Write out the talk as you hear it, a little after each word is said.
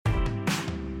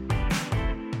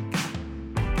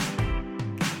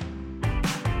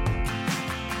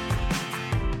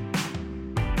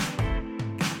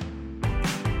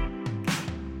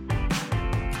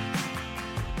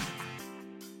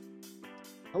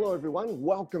Hello, everyone.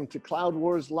 Welcome to Cloud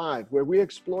Wars Live, where we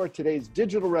explore today's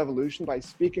digital revolution by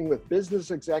speaking with business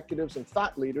executives and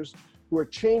thought leaders who are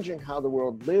changing how the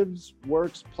world lives,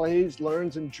 works, plays,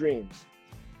 learns, and dreams.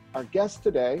 Our guest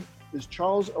today is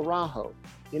Charles Araujo,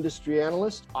 industry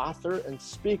analyst, author, and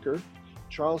speaker.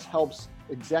 Charles helps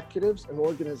executives and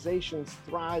organizations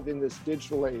thrive in this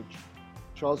digital age.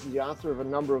 Charles is the author of a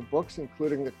number of books,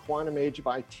 including The Quantum Age of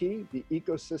IT, The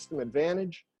Ecosystem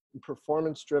Advantage, and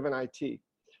Performance-Driven IT.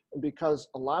 And because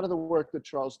a lot of the work that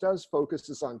Charles does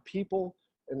focuses on people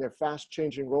and their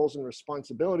fast-changing roles and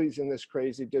responsibilities in this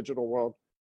crazy digital world,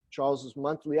 Charles's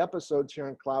monthly episodes here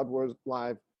on Cloud Wars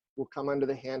Live will come under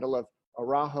the handle of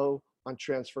Araujo on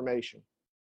Transformation.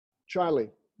 Charlie,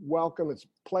 welcome. It's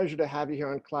a pleasure to have you here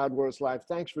on Cloud Wars Live.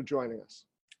 Thanks for joining us.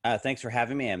 Thanks for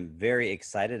having me. I'm very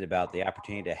excited about the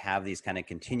opportunity to have these kind of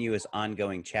continuous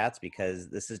ongoing chats, because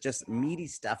this is just meaty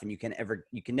stuff and you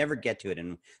can never get to it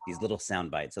in these little sound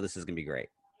bites. So this is going to be great.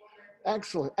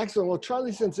 Excellent. Excellent. Well,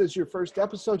 Charlie, since it's your first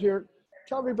episode here,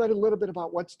 tell everybody a little bit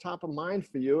about what's top of mind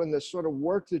for you and the sort of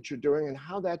work that you're doing and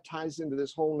how that ties into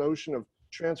this whole notion of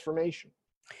transformation.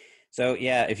 So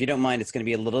yeah, if you don't mind, it's going to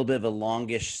be a little bit of a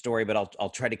longish story, but I'll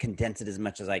try to condense it as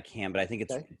much as I can. But I think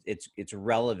it's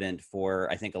relevant for,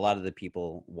 I think, a lot of the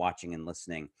people watching and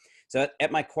listening. So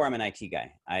at my core, I'm an IT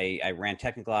guy. I ran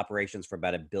technical operations for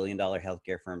about $1 billion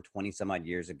healthcare firm 20 some odd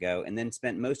years ago, and then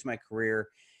spent most of my career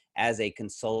as a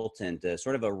consultant,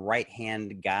 sort of a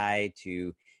right-hand guy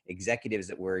to executives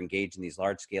that were engaged in these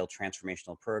large-scale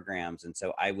transformational programs. And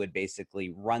so I would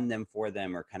basically run them for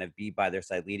them or kind of be by their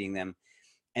side leading them.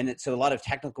 And so a lot of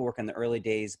technical work in the early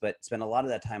days, but spent a lot of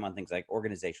that time on things like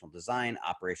organizational design,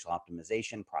 operational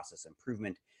optimization, process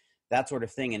improvement, that sort of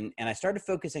thing. And I started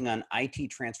focusing on IT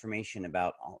transformation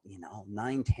about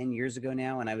 9-10 years ago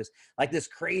now. And I was like this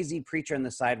crazy preacher on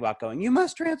the sidewalk going, "You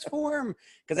must transform,"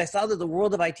 because I saw that the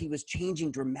world of IT was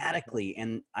changing dramatically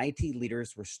and IT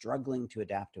leaders were struggling to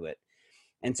adapt to it.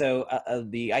 And so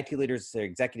the IT leaders, the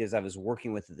executives I was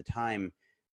working with at the time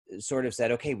sort of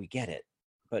said, "Okay, we get it.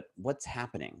 But what's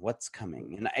happening? What's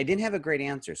coming?" And I didn't have a great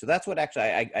answer. So that's what actually,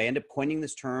 I ended up coining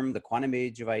this term, the quantum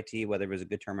age of IT, whether it was a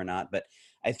good term or not. But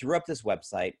I threw up this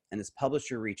website and this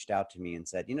publisher reached out to me and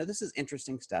said, "This is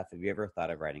interesting stuff. Have you ever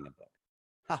thought of writing a book?"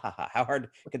 Ha ha ha. How hard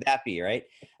could that be, right?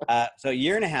 So a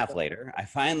year and a half later, I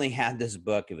finally had this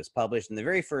book. It was published. And the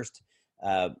very first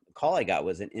call I got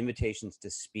was an invitation to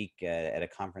speak at a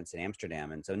conference in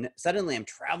Amsterdam. And so suddenly I'm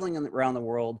traveling around the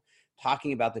world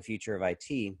talking about the future of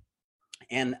IT.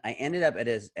 And I ended up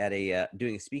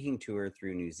doing a speaking tour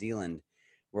through New Zealand,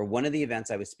 where one of the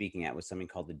events I was speaking at was something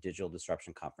called the Digital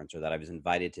Disruption Conference, or that I was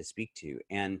invited to speak to.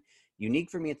 And unique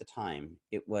for me at the time,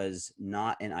 it was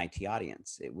not an IT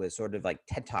audience. It was sort of like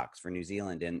TED Talks for New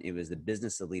Zealand, and it was the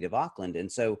business elite of Auckland.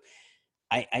 And so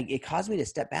it caused me to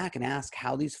step back and ask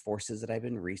how these forces that I've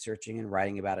been researching and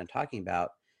writing about and talking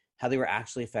about, how they were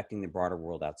actually affecting the broader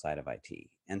world outside of IT.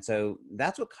 And so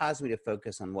that's what caused me to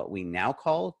focus on what we now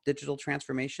call digital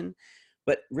transformation.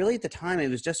 But really at the time, it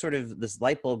was just sort of this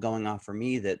light bulb going off for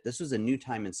me that this was a new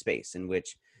time and space in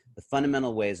which the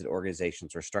fundamental ways that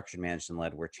organizations were structured, managed, and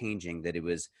led were changing, that it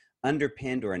was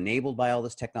underpinned or enabled by all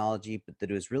this technology, but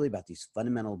that it was really about these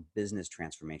fundamental business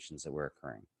transformations that were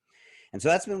occurring. And so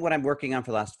that's been what I'm working on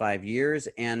for the last 5 years.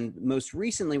 And most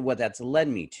recently, what that's led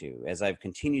me to, as I've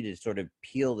continued to sort of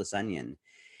peel this onion,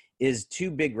 is two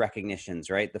big recognitions,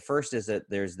 right? The first is that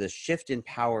there's this shift in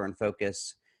power and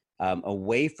focus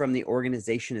away from the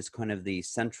organization as kind of the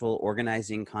central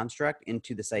organizing construct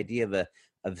into this idea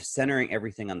of centering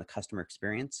everything on the customer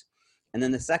experience. And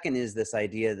then the second is this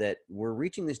idea that we're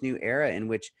reaching this new era in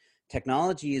which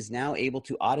technology is now able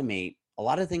to automate a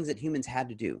lot of things that humans had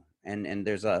to do. And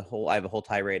I have a whole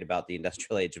tirade about the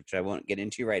industrial age, which I won't get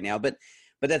into right now, but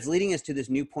that's leading us to this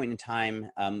new point in time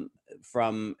that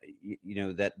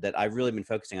I've really been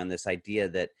focusing on, this idea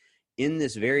that in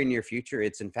this very near future,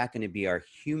 it's in fact going to be our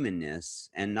humanness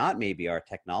and not maybe our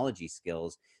technology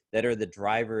skills that are the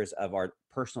drivers of our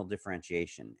personal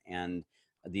differentiation, and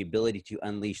the ability to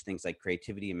unleash things like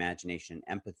creativity, imagination,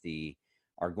 empathy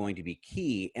are going to be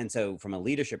key. And so from a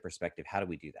leadership perspective, how do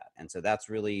we do that? And so that's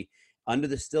really under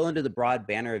the broad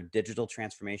banner of digital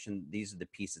transformation. These are the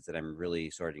pieces that I'm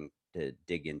really starting to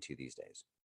dig into these days.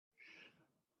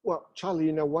 Well,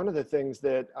 Charlie, one of the things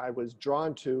that I was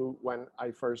drawn to when I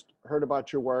first heard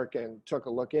about your work and took a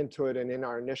look into it, and in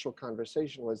our initial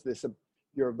conversation, was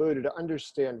your ability to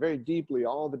understand very deeply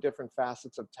all the different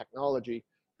facets of technology,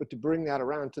 but to bring that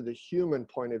around to the human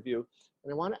point of view.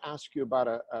 And I want to ask you about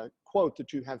a quote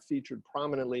that you have featured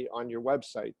prominently on your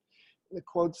website. The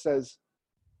quote says,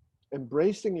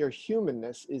 "Embracing your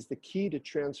humanness is the key to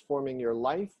transforming your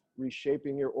life,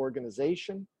 reshaping your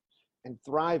organization, and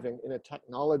thriving in a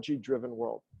technology-driven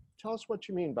world. Tell us what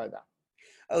you mean by that.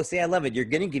 Oh, see, I love it. You're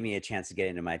going to give me a chance to get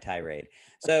into my tirade.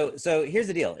 So here's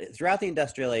the deal. Throughout the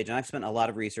industrial age, and I've spent a lot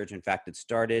of research. In fact,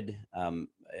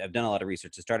 I've done a lot of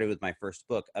research. It started with my first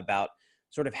book about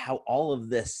sort of how all of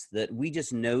this that we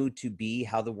just know to be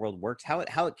how the world works, how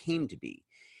it came to be.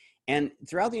 And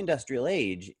throughout the industrial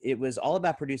age, it was all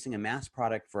about producing a mass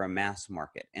product for a mass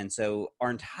market. And so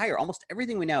almost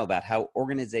everything we know about how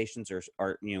organizations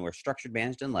are structured,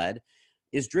 managed, and led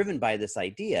is driven by this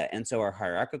idea. And so our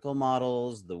hierarchical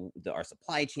models, our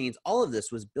supply chains, all of this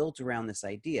was built around this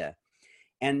idea.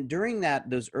 And during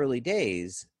those early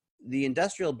days, the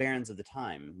industrial barons of the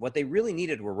time, what they really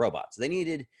needed were robots. They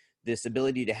needed this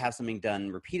ability to have something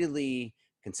done repeatedly,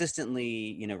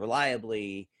 consistently,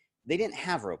 reliably. They didn't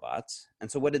have robots.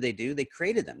 And so what did they do? They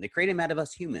created them. They created them out of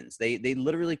us humans. They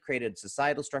literally created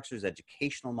societal structures,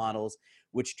 educational models,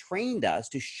 which trained us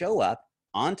to show up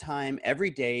on time, every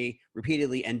day,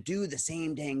 repeatedly, and do the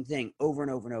same dang thing over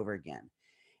and over and over again.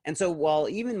 And so while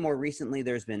even more recently,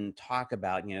 there's been talk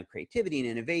about, creativity and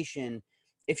innovation,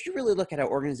 if you really look at how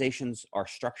organizations are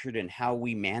structured and how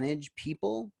we manage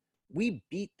people, we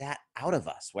beat that out of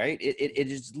us, right? It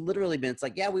has literally been, it's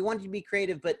like, yeah, we want you to be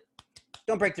creative, but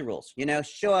don't break the rules,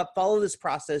 show up, follow this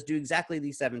process, do exactly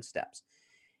these 7 steps.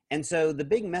 And so the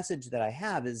big message that I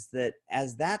have is that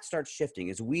as that starts shifting,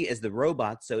 as the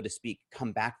robots, so to speak,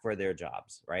 come back for their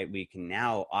jobs, right? We can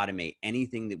now automate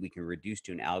anything that we can reduce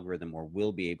to an algorithm, or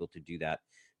will be able to do that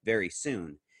very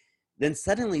soon. Then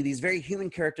suddenly these very human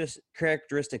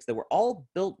characteristics that we're all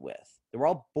built with, that we're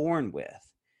all born with,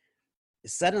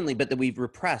 suddenly, but that we've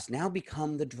repressed, now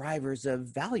become the drivers of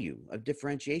value, of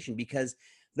differentiation, because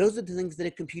those are the things that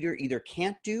a computer either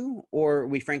can't do, or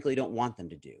we frankly don't want them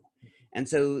to do. And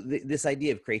so this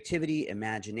idea of creativity,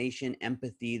 imagination,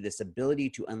 empathy, this ability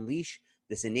to unleash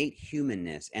this innate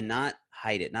humanness and not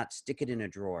hide it, not stick it in a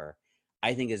drawer,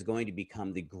 I think is going to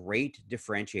become the great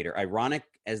differentiator. Ironic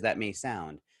as that may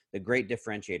sound, the great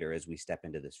differentiator as we step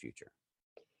into this future.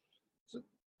 So,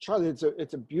 Charlie,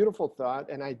 it's a beautiful thought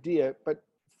and idea, but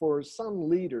for some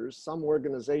leaders, some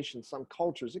organizations, some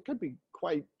cultures, it could be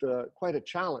quite a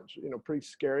challenge, pretty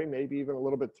scary, maybe even a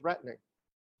little bit threatening.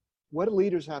 What do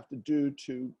leaders have to do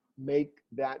to make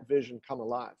that vision come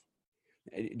alive?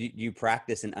 Do you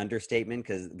practice an understatement?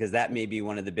 Because that may be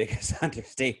one of the biggest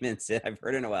understatements I've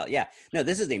heard in a while. Yeah, no,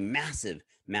 this is a massive,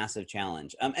 massive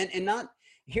challenge.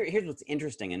 Here's what's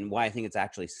interesting and why I think it's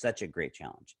actually such a great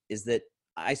challenge is that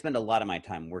I spend a lot of my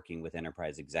time working with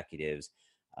enterprise executives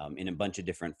in a bunch of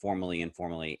different formally,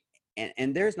 informally,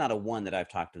 and there's not a one that I've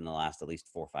talked to in the last at least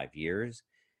 4 or 5 years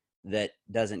that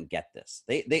doesn't get this.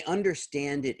 They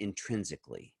understand it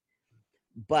intrinsically.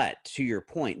 But to your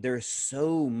point, there's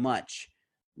so much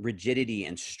rigidity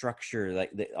and structure,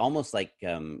 almost like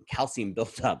calcium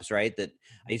buildups, right? That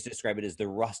I used to describe it as the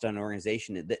rust on an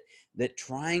organization, that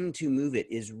trying to move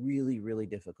it is really, really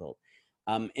difficult.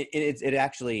 It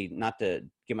actually, not to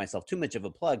give myself too much of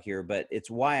a plug here, but it's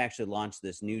why I actually launched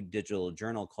this new digital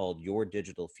journal called Your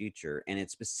Digital Future. And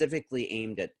it's specifically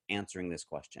aimed at answering this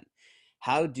question.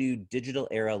 How do digital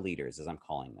era leaders, as I'm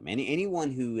calling them,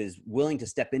 anyone who is willing to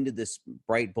step into this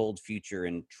bright, bold future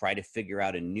and try to figure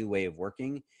out a new way of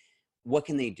working, what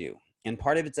can they do? And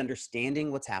part of it's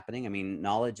understanding what's happening. I mean,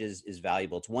 knowledge is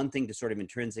valuable. It's one thing to sort of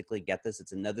intrinsically get this.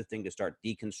 It's another thing to start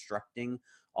deconstructing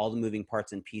all the moving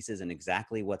parts and pieces and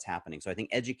exactly what's happening. So I think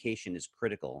education is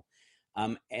critical.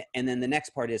 And then the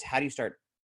next part is, how do you start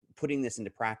putting this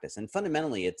into practice? And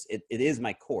fundamentally, it is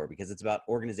my core, because it's about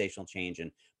organizational change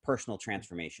and personal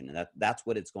transformation. And that's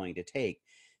what it's going to take.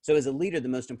 So as a leader, the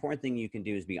most important thing you can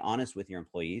do is be honest with your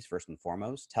employees, first and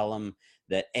foremost. Tell them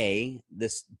that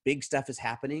this big stuff is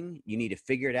happening. You need to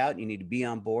figure it out. You need to be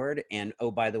on board. And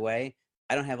oh, by the way,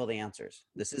 I don't have all the answers.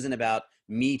 This isn't about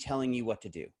me telling you what to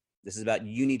do. This is about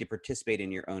you need to participate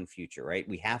in your own future, right?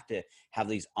 We have to have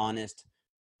these honest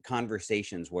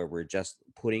conversations where we're just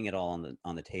putting it all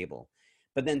on the table.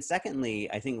 But then secondly,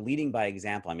 I think leading by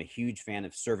example. I'm a huge fan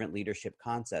of servant leadership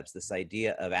concepts. This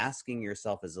idea of asking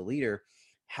yourself as a leader,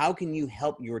 how can you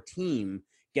help your team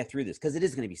get through this? Because it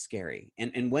is going to be scary.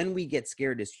 And when we get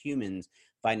scared as humans,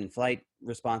 fight and flight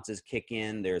responses kick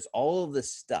in. There's all of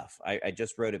this stuff. I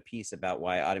just wrote a piece about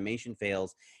why automation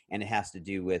fails, and it has to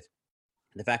do with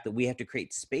the fact that we have to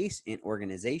create space in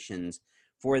organizations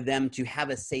for them to have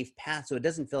a safe path so it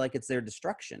doesn't feel like it's their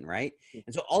destruction, right?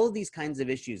 And so all of these kinds of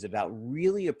issues about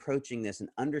really approaching this and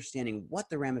understanding what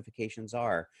the ramifications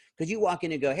are. Because you walk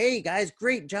in and go, hey guys,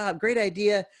 great job, great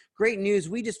idea, great news.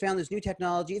 We just found this new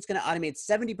technology. It's going to automate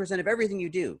 70% of everything you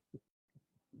do.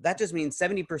 That just means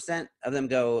 70% of them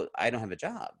go, I don't have a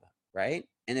job. right?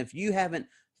 And if you haven't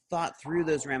thought through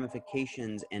those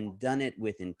ramifications and done it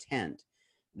with intent,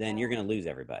 then you're going to lose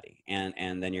everybody.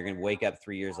 And then you're going to wake up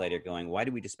 3 years later going, why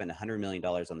did we just spend $100 million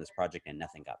on this project and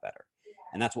nothing got better?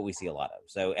 And that's what we see a lot of.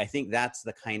 So I think that's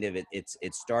the kind of it's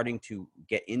starting to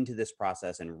get into this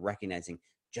process and recognizing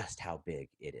just how big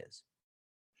it is.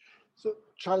 So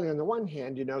Charlie, on the one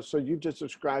hand, so you've just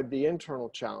described the internal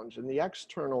challenge and the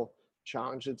external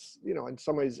challenge. It's, in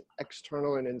some ways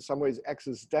external and in some ways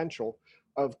existential,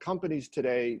 of companies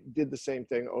today did the same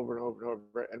thing over and over and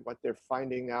over. And what they're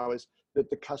finding now is that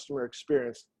the customer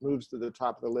experience moves to the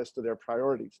top of the list of their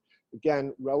priorities.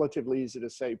 Again, relatively easy to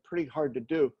say, pretty hard to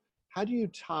do. How do you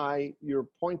tie your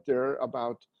point there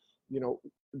about,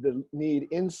 the need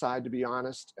inside to be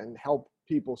honest and help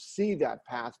people see that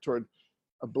path toward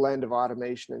a blend of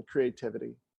automation and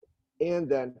creativity, and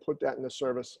then put that in the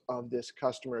service of this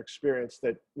customer experience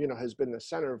that, has been the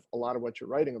center of a lot of what you're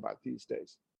writing about these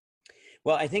days?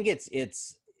 Well, I think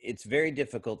it's very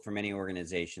difficult for many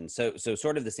organizations. So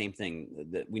sort of the same thing,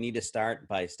 that we need to start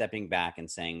by stepping back and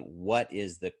saying, what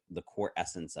is the core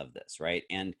essence of this, right?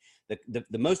 And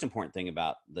the most important thing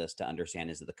about this to understand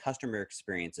is that the customer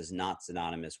experience is not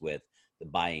synonymous with the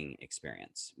buying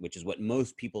experience, which is what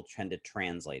most people tend to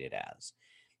translate it as.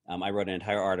 I wrote an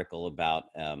entire article about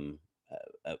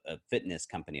a fitness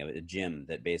company, a gym,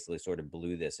 that basically sort of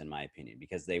blew this, in my opinion,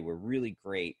 because they were really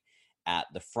great at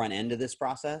the front end of this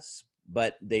process,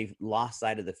 but they've lost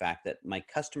sight of the fact that my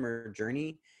customer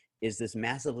journey is this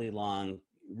massively long,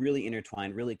 really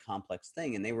intertwined, really complex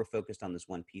thing. And they were focused on this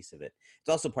one piece of it. It's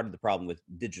also part of the problem with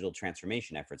digital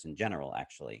transformation efforts in general,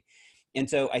 actually. And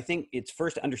so I think it's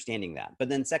first understanding that, but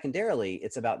then secondarily,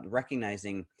 it's about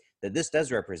recognizing that this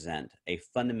does represent a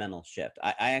fundamental shift.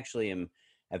 I actually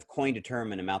have coined a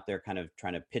term, and I'm out there kind of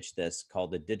trying to pitch this,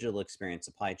 called the digital experience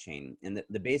supply chain. And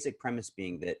the basic premise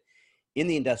being that in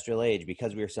the industrial age,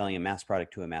 because we were selling a mass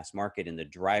product to a mass market, and the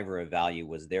driver of value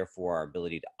was therefore our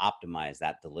ability to optimize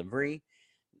that delivery,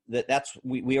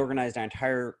 we organized our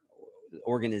entire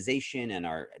organization and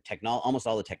our almost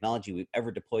all the technology we've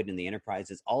ever deployed in the enterprise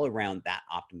is all around that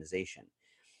optimization.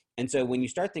 And so when you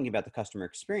start thinking about the customer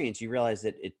experience, you realize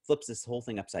that it flips this whole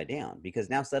thing upside down, because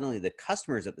now suddenly the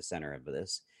customer is at the center of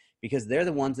this, because they're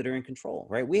the ones that are in control,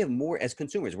 right? We have more, as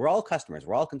consumers, we're all customers,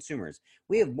 we're all consumers.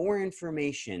 We have more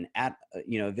information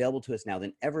available to us now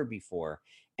than ever before.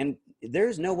 And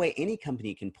there's no way any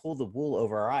company can pull the wool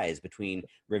over our eyes between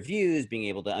reviews, being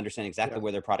able to understand exactly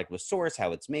where their product was sourced,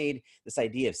 how it's made. This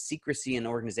idea of secrecy in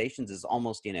organizations is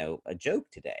almost, a joke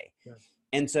today. Yeah.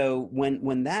 And so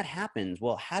when that happens,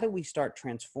 well, how do we start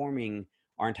transforming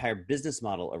our entire business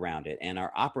model around it and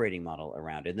our operating model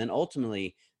around it? And then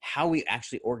ultimately, how we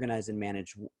actually organize and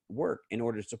manage work in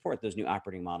order to support those new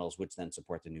operating models, which then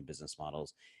support the new business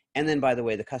models. And then, by the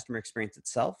way, the customer experience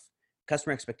itself,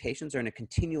 customer expectations are in a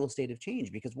continual state of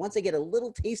change, because once they get a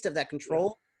little taste of that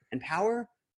control and power,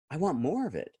 I want more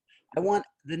of it. I want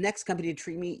the next company to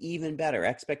treat me even better.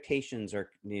 Expectations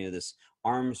are, this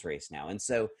arms race now. And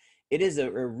so it is a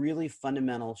really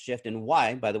fundamental shift. And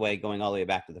why, by the way, going all the way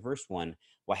back to the first one,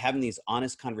 why having these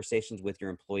honest conversations with your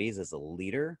employees as a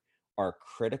leader are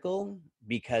critical,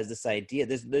 because this idea,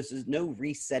 this is no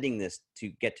resetting this to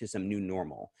get to some new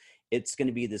normal. It's going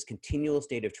to be this continual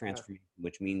state of transformation,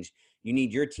 which means you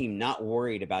need your team not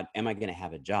worried about, am I going to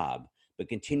have a job, but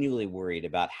continually worried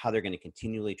about how they're going to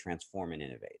continually transform and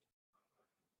innovate.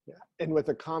 Yeah, and with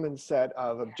a common set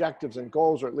of objectives and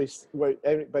goals, or at least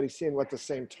everybody's seeing what the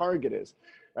same target is,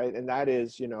 right? And that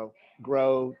is,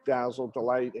 grow, dazzle,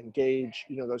 delight, engage,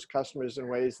 those customers in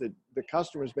ways that the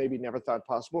customers maybe never thought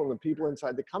possible, and the people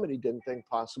inside the company didn't think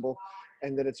possible,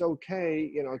 and that it's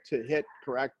okay, to hit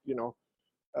correct,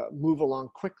 move along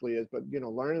quickly, but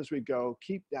learn as we go,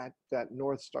 keep that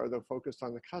North Star though focused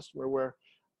on the customer. Where,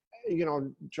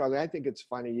 Charlie, I think it's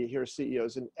funny, you hear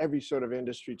CEOs in every sort of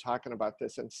industry talking about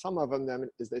this, and some of them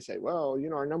is they say, well,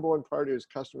 our number one priority is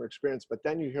customer experience, but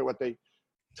then you hear what they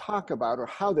talk about or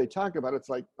how they talk about it. It's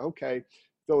like, okay,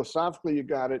 philosophically you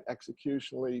got it,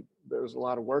 executionally there's a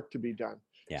lot of work to be done.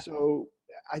 Yeah. So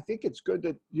I think it's good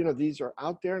that these are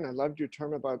out there, and I loved your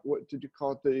term about, what did you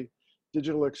call it, the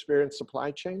digital experience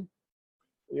supply chain?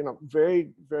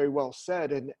 Very, very well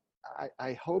said. And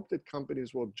I hope that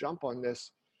companies will jump on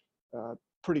this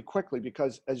pretty quickly,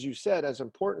 because as you said, as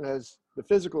important as the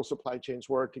physical supply chains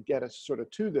were to get us sort of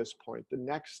to this point, the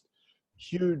next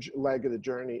huge leg of the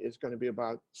journey is going to be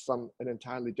about an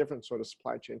entirely different sort of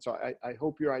supply chain. So I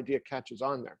hope your idea catches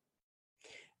on there.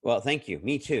 Well, thank you.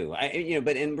 Me too.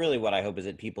 And really what I hope is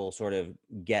that people sort of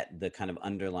get the kind of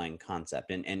underlying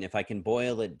concept. And if I can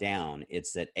boil it down,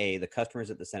 it's that the customer is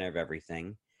at the center of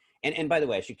everything. And by the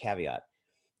way, I should caveat,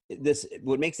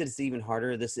 what makes it even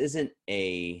harder, this isn't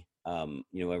a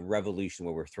a revolution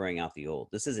where we're throwing out the old.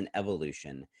 This is an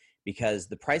evolution, because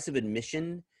the price of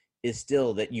admission is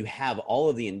still that you have all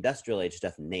of the industrial age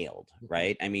stuff nailed,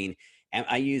 right? I mean,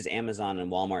 I use Amazon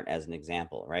and Walmart as an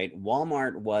example, right?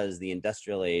 Walmart was the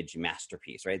industrial age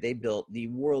masterpiece, right? They built the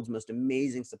world's most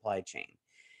amazing supply chain,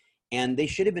 and they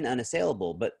should have been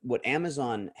unassailable. But what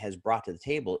Amazon has brought to the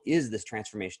table is this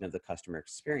transformation of the customer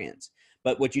experience.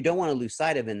 But what you don't want to lose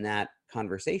sight of in that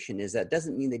conversation is that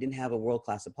doesn't mean they didn't have a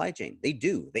world-class supply chain. They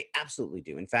do. They absolutely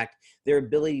do. In fact, their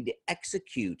ability to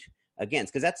execute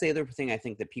against, because that's the other thing I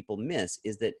think that people miss,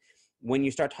 is that when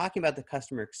you start talking about the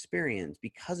customer experience,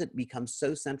 because it becomes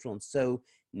so central and so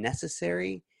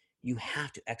necessary, you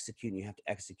have to execute, and you have to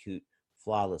execute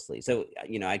flawlessly. So,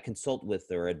 I consult with,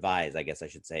 or advise, I guess I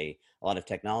should say, a lot of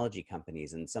technology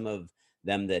companies, and some of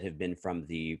them that have been from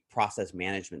the process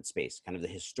management space, kind of the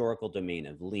historical domain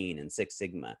of Lean and Six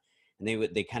Sigma. And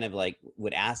they kind of like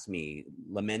would ask me,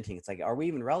 lamenting, it's like, are we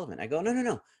even relevant? I go,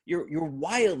 no, you're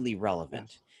wildly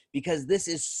relevant, because this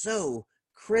is so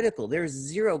critical. There's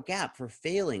zero gap for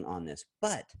failing on this,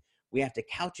 but we have to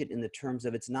couch it in the terms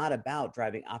of, it's not about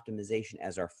driving optimization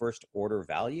as our first order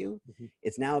value.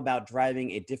 It's now about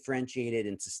driving a differentiated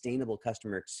and sustainable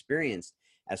customer experience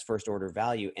as first order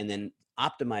value, and then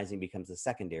optimizing becomes the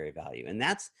secondary value. And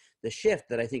that's the shift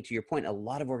that I think, to your point, a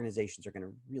lot of organizations are going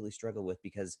to really struggle with,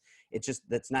 because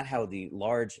that's not how the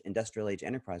large industrial age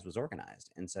enterprise was organized.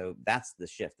 And so that's the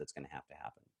shift that's going to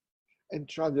happen. And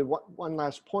Sean, one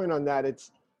last point on that,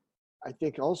 I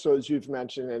think also, as you've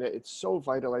mentioned, and it's so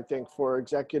vital, I think, for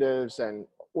executives and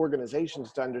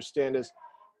organizations to understand, is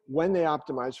when they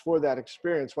optimize for that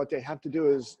experience, what they have to do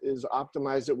is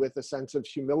optimize it with a sense of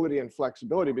humility and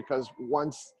flexibility, because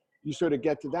once you sort of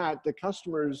get to that, the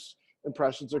customer's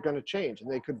impressions are going to change.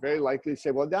 And they could very likely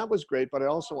say, well, that was great, but I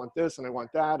also want this and I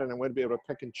want that, and I want to be able to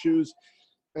pick and choose.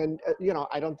 And,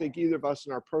 I don't think either of us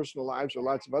in our personal lives, or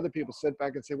lots of other people, sit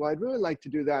back and say, well, I'd really like to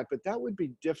do that, but that would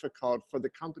be difficult for the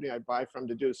company I buy from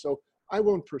to do. So I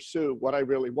won't pursue what I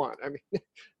really want. I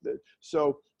mean,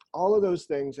 so all of those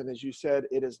things. And as you said,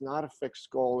 it is not a fixed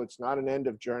goal. It's not an end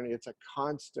of journey. It's a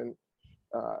constant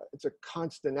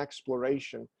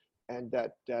exploration. And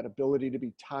that ability to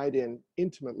be tied in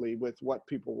intimately with what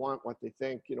people want, what they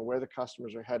think, where the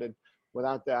customers are headed.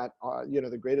 Without that,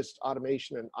 the greatest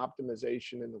automation and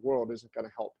optimization in the world isn't going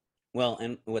to help. Well,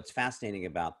 and what's fascinating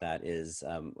about that is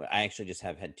I actually just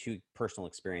have had two personal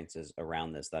experiences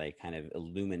around this that I kind of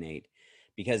illuminate,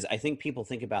 because I think people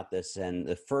think about this and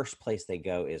the first place they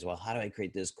go is, well, how do I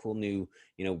create this cool new,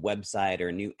 website or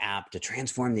a new app to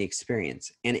transform the experience?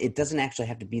 And it doesn't actually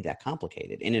have to be that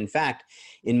complicated. And in fact,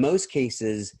 in most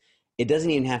cases, it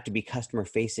doesn't even have to be customer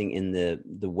facing in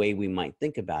the way we might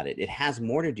think about it. It has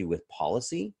more to do with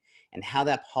policy and how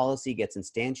that policy gets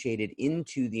instantiated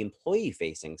into the employee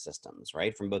facing systems,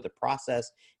 right? From both the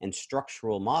process and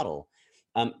structural model.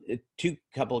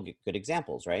 Couple of good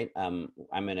examples, right? I'm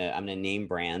gonna name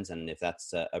brands, and if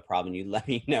that's a problem, you let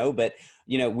me know. But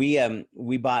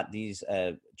we bought these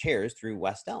chairs through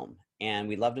West Elm, and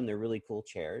we loved them. They're really cool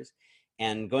chairs.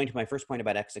 And going to my first point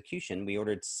about execution, we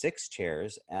ordered 6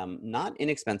 chairs, not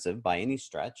inexpensive by any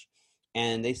stretch.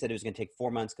 And they said it was going to take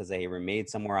 4 months because they were made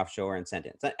somewhere offshore and sent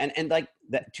in. And like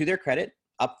that, to their credit,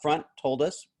 upfront told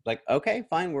us, like, okay,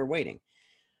 fine, we're waiting.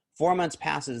 4 months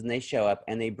passes and they show up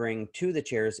and they bring 2 of the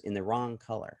chairs in the wrong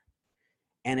color.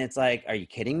 And it's like, are you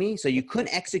kidding me? So you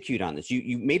couldn't execute on this.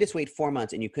 You made us wait 4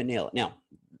 months and you couldn't nail it. Now,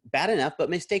 bad enough,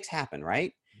 but mistakes happen,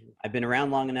 right? I've been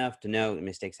around long enough to know that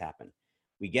mistakes happen.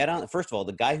 We get on, first of all,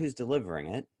 the guy who's delivering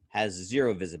it has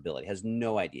zero visibility, has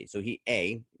no idea. So he,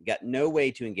 got no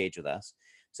way to engage with us.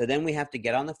 So then we have to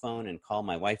get on the phone and call.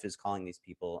 My wife is calling these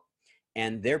people,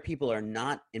 and their people are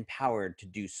not empowered to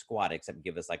do squat except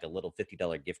give us like a little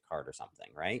 $50 gift card or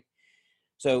something, right?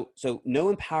 So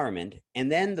no empowerment.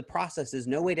 And then the process is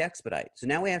no way to expedite. So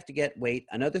now we have to wait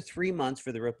another 3 months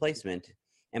for the replacement.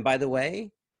 And by the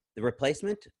way, the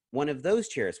replacement, one of those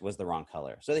chairs was the wrong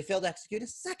color. So they failed to execute a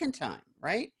second time,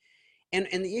 right? And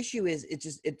the issue is,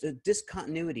 it's a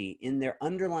discontinuity in their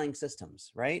underlying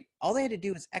systems, right? All they had to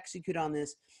do is execute on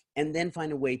this and then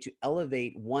find a way to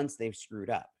elevate once they've screwed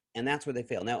up. And that's where they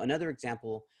fail. Now, another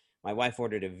example, my wife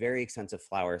ordered a very expensive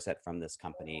flower set from this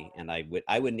company, and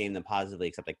I would name them positively,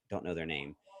 except I don't know their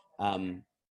name.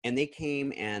 And they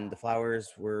came and the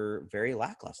flowers were very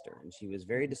lackluster, and she was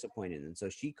very disappointed. And so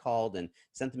she called and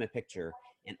sent them a picture,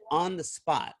 and on the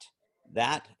spot,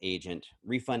 that agent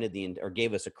refunded or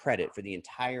gave us a credit for the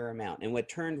entire amount. And what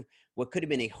could have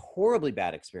been a horribly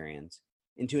bad experience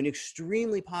into an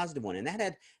extremely positive one. And that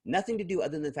had nothing to do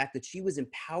other than the fact that she was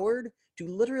empowered to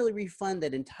literally refund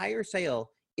that entire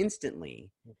sale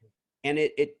instantly. Mm-hmm. And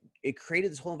it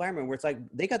created this whole environment where it's like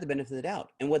they got the benefit of the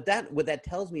doubt. And what that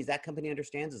tells me is that company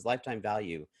understands is lifetime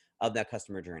value of that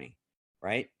customer journey,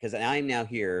 right? Because I'm now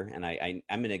here, and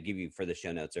I'm going to give you for the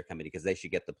show notes their company because they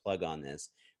should get the plug on this,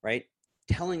 right?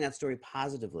 Telling that story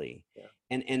positively. Yeah.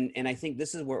 And I think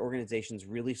this is where organizations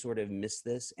really sort of miss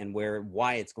this, and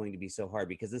why it's going to be so hard,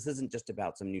 because this isn't just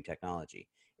about some new technology.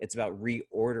 It's about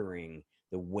reordering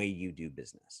the way you do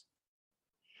business.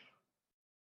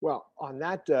 Well, on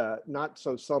that not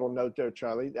so subtle note there,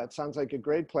 Charlie, that sounds like a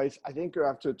great place. I think you're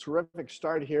off to a terrific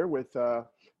start here with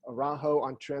Arajo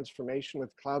on transformation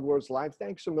with Cloud Wars Live.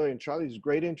 Thanks a million, Charlie. It's a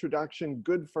great introduction,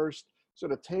 good first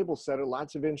sort of table setter,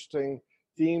 lots of interesting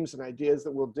themes and ideas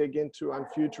that we'll dig into on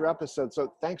future episodes.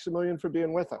 So thanks a million for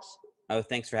being with us. Oh,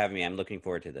 thanks for having me. I'm looking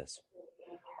forward to this.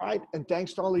 All right, and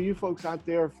thanks to all of you folks out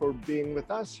there for being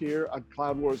with us here at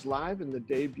Cloud Wars Live in the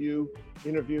debut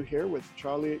interview here with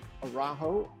Charlie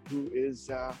Arajo, who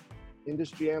is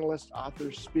industry analyst,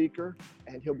 author, speaker,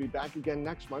 and he'll be back again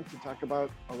next month to talk about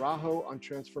Arajo on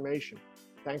transformation.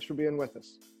 Thanks for being with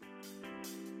us.